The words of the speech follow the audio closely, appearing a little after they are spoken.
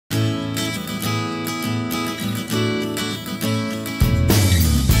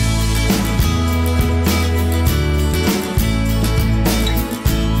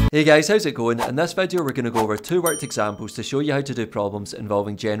Hey guys, how's it going? In this video we're going to go over two worked examples to show you how to do problems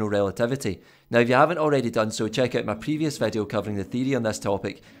involving general relativity. Now if you haven't already done so, check out my previous video covering the theory on this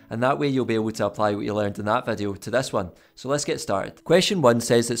topic, and that way you'll be able to apply what you learned in that video to this one. So let's get started. Question 1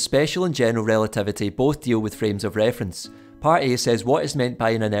 says that special and general relativity both deal with frames of reference. Part A says what is meant by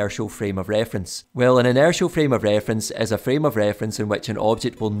an inertial frame of reference. Well, an inertial frame of reference is a frame of reference in which an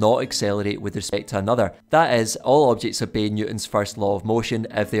object will not accelerate with respect to another. That is, all objects obey Newton's first law of motion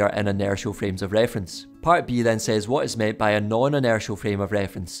if they are in inertial frames of reference. Part B then says what is meant by a non-inertial frame of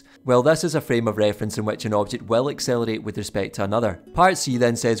reference. Well, this is a frame of reference in which an object will accelerate with respect to another. Part C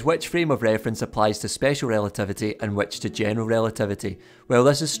then says which frame of reference applies to special relativity and which to general relativity. Well,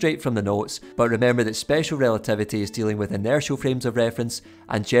 this is straight from the notes, but remember that special relativity is dealing with inertial frames of reference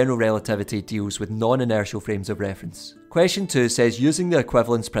and general relativity deals with non-inertial frames of reference. Question 2 says using the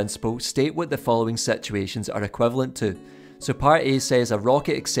equivalence principle, state what the following situations are equivalent to. So part A says a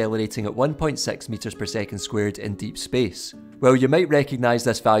rocket accelerating at 1.6 meters per second squared in deep space. Well, you might recognise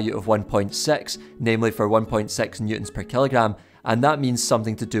this value of 1.6, namely for 1.6 newtons per kilogram, and that means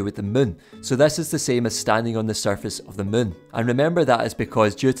something to do with the moon. So this is the same as standing on the surface of the moon. And remember that is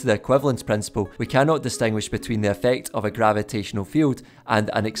because due to the equivalence principle, we cannot distinguish between the effect of a gravitational field and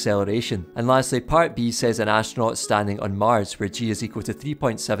an acceleration. And lastly, part B says an astronaut standing on Mars where g is equal to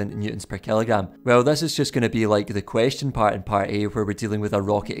 3.7 newtons per kilogram. Well, this is just going to be like the question part in part A where we're dealing with a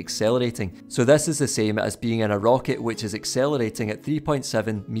rocket accelerating. So this is the same as being in a rocket which is accelerating at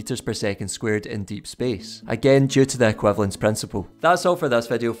 3.7 meters per second squared in deep space. Again, due to the equivalence principle. That's all for this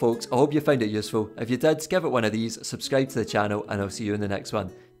video, folks. I hope you found it useful. If you did, give it one of these, subscribe to the channel, and I'll see you in the next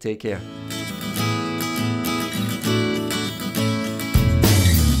one. Take care.